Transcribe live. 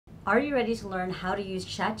Are you ready to learn how to use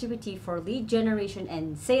ChatGPT for lead generation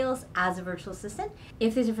and sales as a virtual assistant?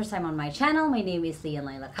 If this is your first time on my channel, my name is Lai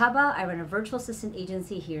Lacaba. I run a virtual assistant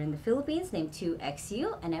agency here in the Philippines named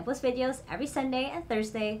 2XU, and I post videos every Sunday and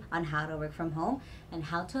Thursday on how to work from home and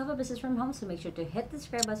how to have a business from home. So make sure to hit the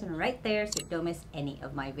subscribe button right there so you don't miss any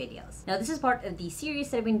of my videos. Now, this is part of the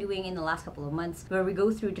series that I've been doing in the last couple of months where we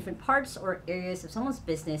go through different parts or areas of someone's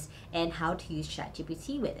business and how to use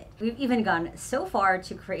ChatGPT with it. We've even gone so far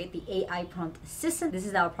to create the AI prompt assistant. This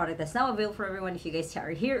is now a product that's now available for everyone. If you guys are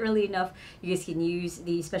here early enough, you guys can use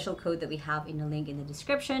the special code that we have in the link in the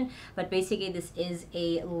description. But basically, this is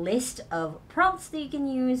a list of prompts that you can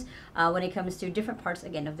use when it comes to different parts,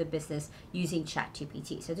 again, of the business using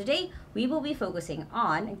ChatGPT. So today, we will be focusing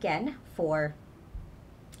on, again, for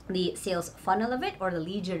the sales funnel of it, or the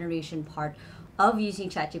lead generation part of using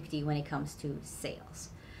ChatGPT when it comes to sales.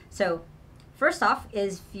 So first off,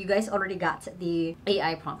 is you guys already got the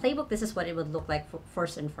AI prompt playbook. This is what it would look like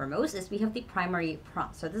first and foremost, is we have the primary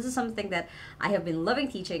prompt. So this is something that I have been loving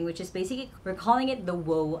teaching, which is basically, we're calling it the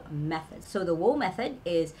WOAH method. So the WOAH method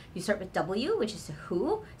is you start with W, which is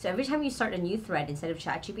who. So every time you start a new thread instead of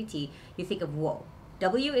ChatGPT, you think of WOAH.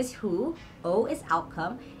 W is who, O is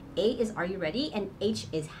outcome, A is are you ready, and H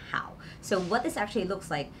is how. So what this actually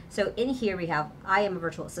looks like, so in here we have, I am a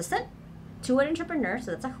virtual assistant to an entrepreneur,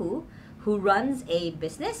 so that's a who runs a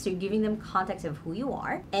business, so you're giving them context of who you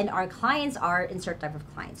are, and our clients are insert type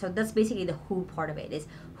of client. So that's basically the who part of it, is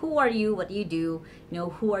who are you, what do you do,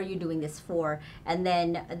 who are you doing this for, and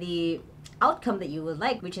then the outcome that you would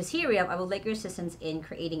like, which is here we have, I would like your assistance in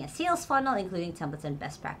creating a sales funnel, including templates and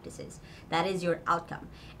best practices. That is your outcome.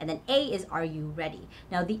 And then A is, are you ready?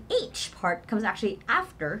 Now the H part comes actually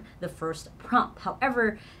after the first prompt.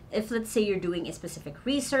 However, if let's say you're doing a specific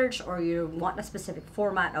research or you want a specific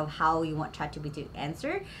format of how you want ChatGPT to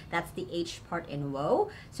answer, that's the H part in WOAH.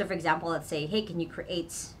 So for example, let's say, hey, can you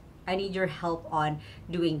create, I need your help on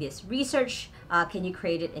doing this research. Can you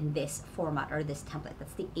create it in this format or this template?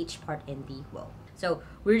 That's the H part in the WOAH. So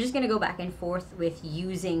we're just going to go back and forth with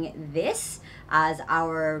using this as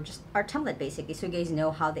our template basically, so you guys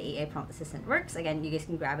know how the AI prompt assistant works. Again, you guys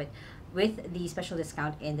can grab it with the special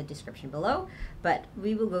discount in the description below, but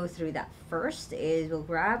we will go through that first. Is we'll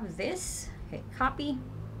grab this, hit copy,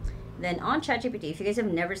 then on ChatGPT. If you guys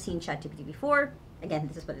have never seen ChatGPT before, again,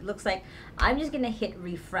 this is what it looks like. I'm just gonna hit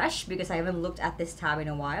refresh because I haven't looked at this tab in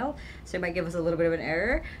a while, so it might give us a little bit of an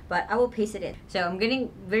error, but I will paste it in. So I'm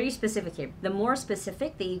getting very specific here. The more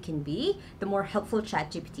specific that you can be, the more helpful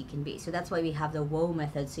ChatGPT can be. So that's why we have the WOAH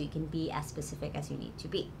method, so you can be as specific as you need to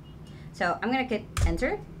be. So I'm gonna hit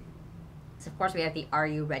enter. So of course we have the are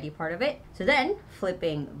you ready part of it. So then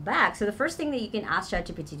flipping back, so the first thing that you can ask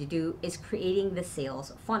ChatGPT to do is creating the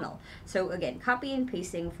sales funnel. So again, copy and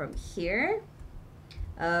pasting from here.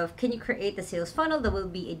 Can you create the sales funnel that will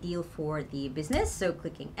be ideal for the business? So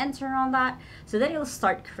clicking enter on that. So then it'll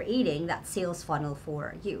start creating that sales funnel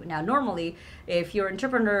for you. Now, normally, if you're an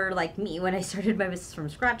entrepreneur like me, when I started my business from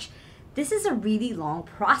scratch, this is a really long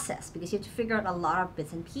process because you have to figure out a lot of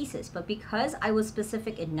bits and pieces. But because I was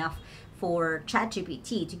specific enough for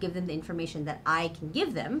ChatGPT to give them the information that I can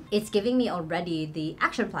give them, it's giving me already the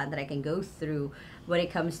action plan that I can go through when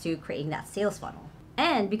it comes to creating that sales funnel.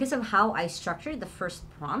 And because of how I structured the first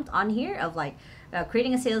prompt on here of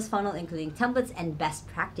creating a sales funnel, including templates and best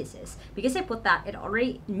practices, because I put that, it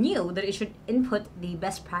already knew that it should input the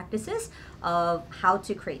best practices of how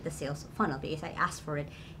to create the sales funnel because I asked for it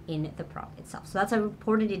in the prompt itself. So that's how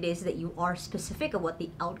important it is that you are specific of what the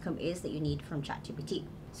outcome is that you need from ChatGPT.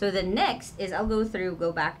 So the next is I'll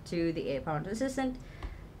go back to the AI prompt assistant.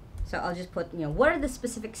 So I'll just put, what are the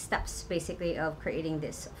specific steps basically of creating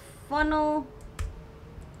this funnel?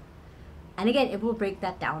 And again, it will break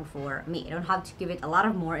that down for me. I don't have to give it a lot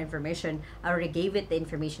of more information. I already gave it the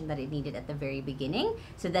information that it needed at the very beginning.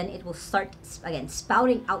 So then it will start, again,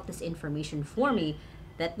 spouting out this information for me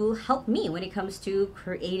that will help me when it comes to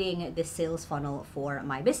creating this sales funnel for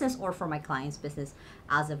my business or for my client's business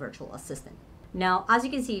as a virtual assistant. Now, as you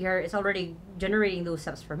can see here, it's already generating those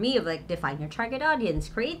steps for me of define your target audience,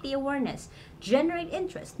 create the awareness, generate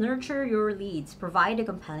interest, nurture your leads, provide a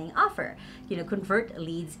compelling offer, convert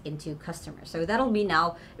leads into customers. So that'll be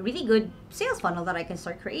now a really good sales funnel that I can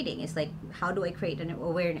start creating. It's how do I create an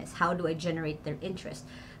awareness? How do I generate their interest?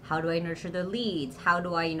 How do I nurture the leads? How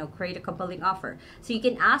do I, create a compelling offer? So you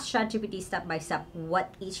can ask ChatGPT step by step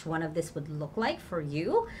what each one of this would look like for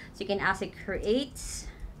you. So you can ask it, create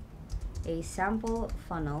a sample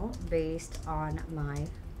funnel based on my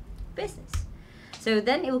business. So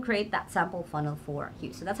then it will create that sample funnel for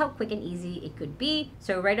you. So that's how quick and easy it could be.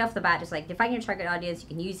 So right off the bat, just like define your target audience, you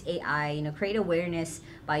can use AI, create awareness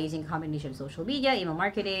by using a combination of social media, email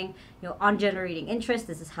marketing, on generating interest.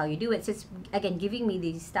 This is how you do it. So it's, again, giving me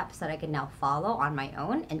these steps that I can now follow on my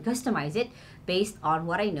own and customize it based on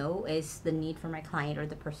what I know is the need for my client or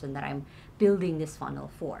the person that I'm building this funnel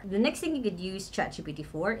for. The next thing you could use ChatGPT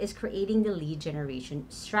for is creating the lead generation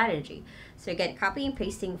strategy. So again, copy and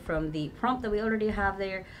pasting from the prompt that we already have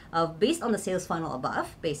there of based on the sales funnel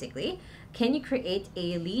above, basically, can you create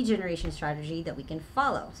a lead generation strategy that we can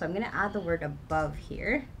follow? So I'm going to add the word above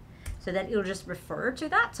here, so that it'll just refer to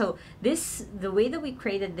that. So the way that we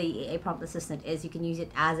created the AI prompt assistant is you can use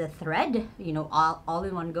it as a thread, all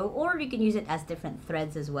in one go, or you can use it as different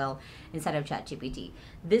threads as well inside of ChatGPT.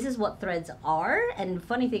 This is what threads are. And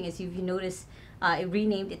funny thing is, if you notice, it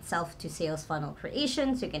renamed itself to sales funnel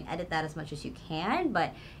creation, so you can edit that as much as you can,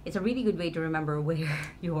 but it's a really good way to remember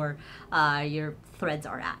where your threads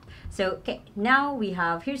are at. So okay, now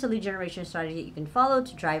here's a lead generation strategy that you can follow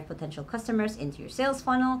to drive potential customers into your sales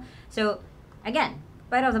funnel. So again,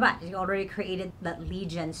 right off the bat, you already created that lead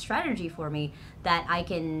gen strategy for me that I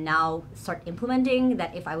can now start implementing,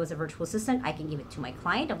 that if I was a virtual assistant, I can give it to my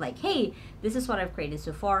client of like, hey, this is what I've created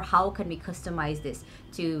so far. How can we customize this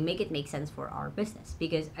to make it make sense for our business?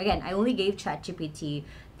 Because again, I only gave ChatGPT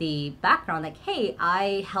the background, like, hey,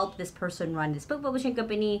 I help this person run this book publishing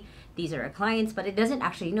company. These are our clients, but it doesn't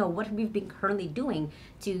actually know what we've been currently doing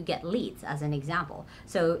to get leads, as an example.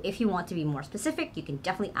 So if you want to be more specific, you can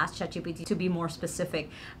definitely ask ChatGPT to be more specific,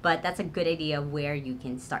 but that's a good idea of where you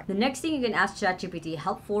can start. The next thing you can ask ChatGPT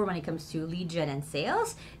help for when it comes to lead gen and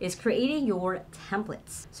sales is creating your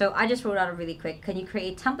templates. So I just wrote out a really quick, can you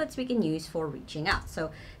create templates we can use for reaching out? So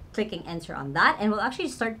clicking enter on that, and we'll actually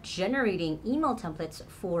start generating email templates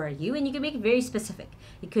for you, and you can make it very specific.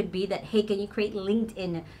 It could be that, hey, can you create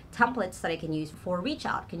LinkedIn templates that I can use for reach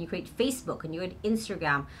out? Can you create Facebook? Can you create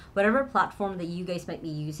Instagram? Whatever platform that you guys might be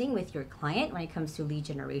using with your client when it comes to lead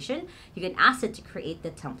generation, you can ask it to create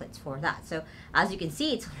the templates for that. So as you can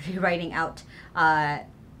see, it's already writing out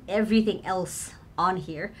everything else on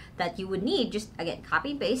here that you would need. Just again,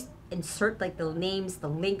 copy and paste, insert like the names, the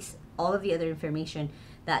links, all of the other information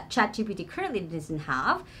that ChatGPT currently doesn't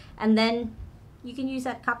have, and then you can use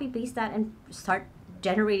that, copy paste that, and start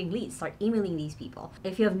generating leads, start emailing these people.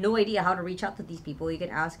 If you have no idea how to reach out to these people, you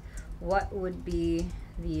can ask, what would be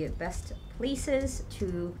the best places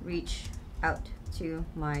to reach out to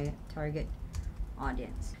my target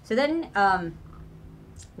audience? So then again,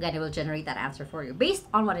 it will generate that answer for you based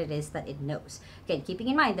on what it is that it knows. Again, keeping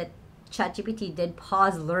in mind that ChatGPT did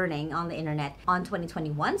pause learning on the internet on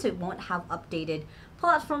 2021, so it won't have updated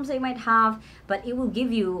platforms they might have, but it will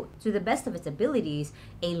give you, to the best of its abilities,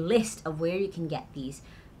 a list of where you can get these,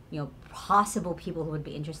 possible people who would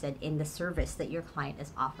be interested in the service that your client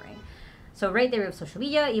is offering. So right there we have social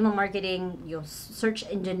media, email marketing, search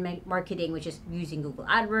engine marketing, which is using Google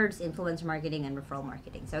AdWords, influencer marketing, and referral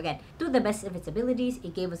marketing. So again, to the best of its abilities,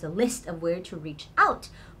 it gave us a list of where to reach out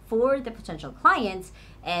for the potential clients,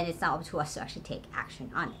 and it's now up to us to actually take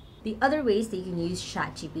action on it. The other ways that you can use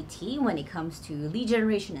ChatGPT when it comes to lead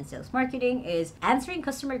generation and sales marketing is answering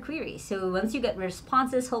customer queries. So once you get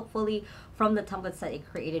responses, hopefully, from the templates that it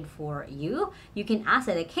created for you, you can ask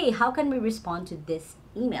it like, hey, how can we respond to this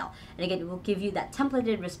email? And again, it will give you that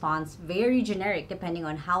templated response, very generic depending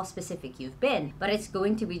on how specific you've been, but it's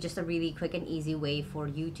going to be just a really quick and easy way for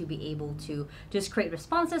you to be able to just create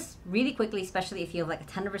responses really quickly, especially if you have like a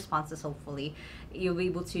ton of responses. Hopefully you'll be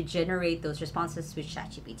able to generate those responses with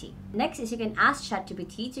ChatGPT. Next is you can ask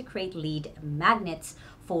ChatGPT to create lead magnets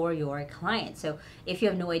for your clients. So if you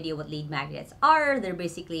have no idea what lead magnets are, they're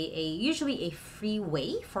basically usually a free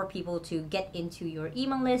way for people to get into your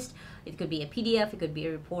email list. It could be a PDF, it could be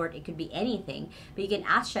a report, it could be anything. But you can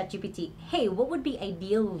ask ChatGPT, hey, what would be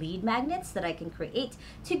ideal lead magnets that I can create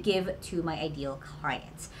to give to my ideal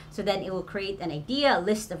clients? So then it will create an idea, a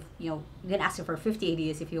list of, you can ask it for 50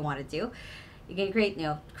 ideas if you wanted to. You can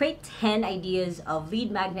create 10 ideas of lead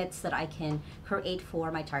magnets that I can create for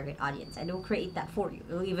my target audience, and it will create that for you.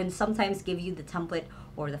 It will even sometimes give you the template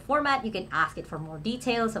or the format. You can ask it for more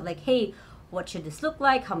details of like, hey, what should this look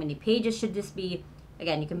like? How many pages should this be?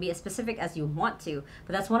 Again, you can be as specific as you want to,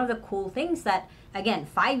 but that's one of the cool things that, again,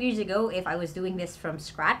 5 years ago, if I was doing this from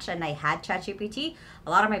scratch and I had ChatGPT, a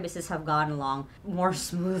lot of my business have gone along more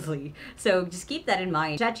smoothly. So just keep that in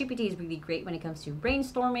mind. ChatGPT is really great when it comes to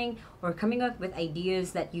brainstorming or coming up with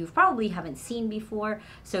ideas that you probably haven't seen before.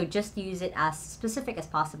 So just use it as specific as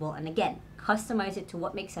possible. And again, customize it to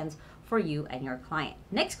what makes sense for you and your client.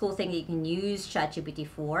 Next cool thing that you can use ChatGPT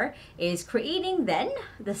for is creating then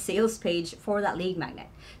the sales page for that lead magnet.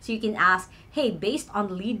 So you can ask, hey, based on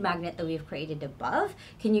the lead magnet that we've created above,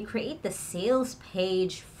 can you create the sales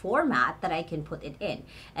page format that I can put it in?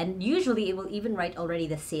 And usually it will even write already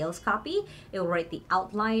the sales copy. It will write the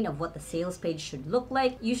outline of what the sales page should look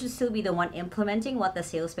like. You should still be the one implementing what the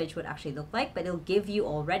sales page would actually look like, but it'll give you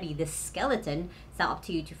already the skeleton. It's now up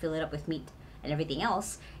to you to fill it up with meat and everything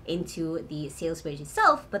else into the sales page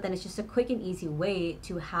itself, but then it's just a quick and easy way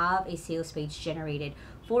to have a sales page generated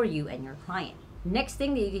for you and your client. Next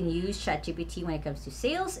thing that you can use ChatGPT when it comes to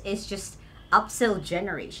sales is just upsell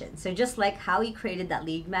generation. So just like how you created that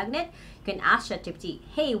lead magnet, you can ask ChatGPT,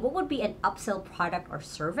 hey, what would be an upsell product or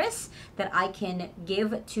service that I can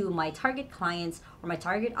give to my target clients or my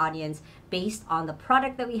target audience based on the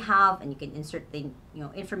product that we have? And you can insert the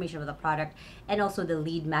information of the product and also the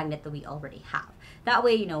lead magnet that we already have. That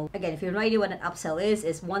way, again, if you have no idea what an upsell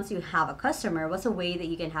is once you have a customer, what's a way that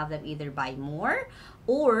you can have them either buy more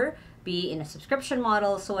or be in a subscription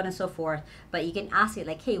model, so on and so forth. But you can ask it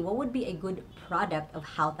like, hey, what would be a good product of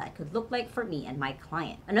how that could look like for me and my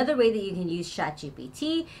client? Another way that you can use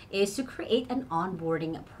ChatGPT is to create an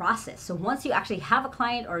onboarding process. So once you actually have a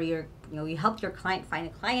client or you helped your client find a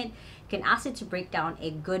client, you can ask it to break down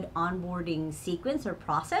a good onboarding sequence or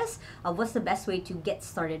process of what's the best way to get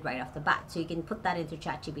started right off the bat. So you can put that into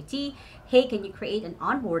ChatGPT. Hey, can you create an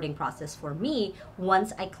onboarding process for me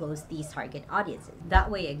once I close these target audiences? That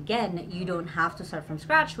way, again, you don't have to start from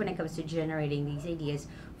scratch when it comes to generating these ideas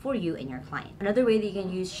for you and your client. Another way that you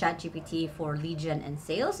can use ChatGPT for lead gen and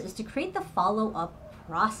sales is to create the follow-up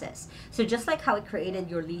process. So just like how it created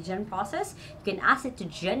your lead gen process, you can ask it to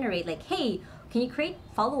generate like, hey, can you create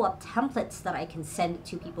follow-up templates that I can send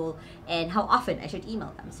to people and how often I should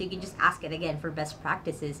email them? So you can just ask it again for best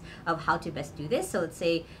practices of how to best do this. So let's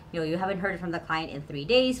say, you haven't heard from the client in 3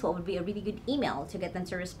 days. What would be a really good email to get them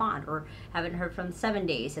to respond? Or haven't heard from 7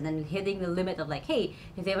 days, and then hitting the limit of like, hey,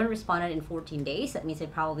 if they haven't responded in 14 days, that means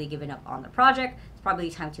they've probably given up on the project. It's probably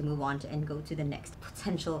time to move on and go to the next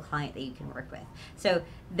potential client that you can work with. So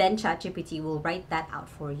then ChatGPT will write that out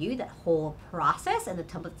for you, that whole process and the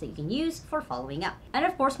templates that you can use for following up. And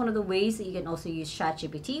of course, one of the ways that you can also use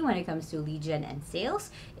ChatGPT when it comes to lead gen and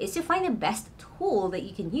sales is to find the best tool that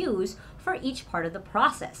you can use for each part of the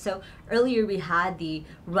process. So earlier we had the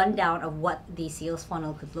rundown of what the sales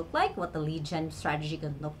funnel could look like, what the lead gen strategy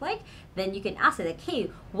could look like. Then you can ask it like,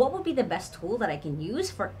 hey, what would be the best tool that I can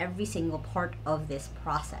use for every single part of this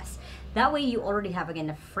process? That way you already have, again,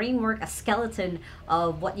 a framework, a skeleton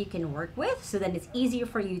of what you can work with. So then it's easier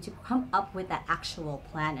for you to come up with that actual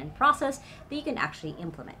plan and process that you can actually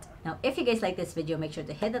implement. Now, if you guys like this video, make sure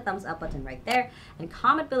to hit the thumbs up button right there and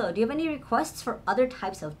comment below. Do you have any requests for other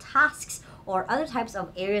types of tasks or other types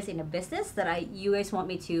of areas in a business that you guys want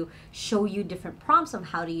me to show you different prompts of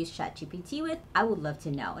how to use ChatGPT with? I would love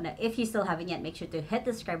to know. Now, if you still haven't yet, make sure to hit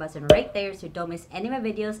the subscribe button right there so you don't miss any of my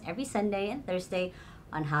videos every Sunday and Thursday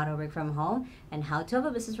on how to work from home and how to have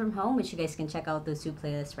a business from home, which you guys can check out those 2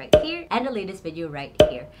 playlists right here and the latest video right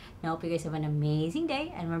here. Now, I hope you guys have an amazing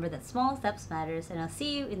day, and remember that small steps matters, and I'll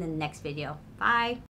see you in the next video. Bye!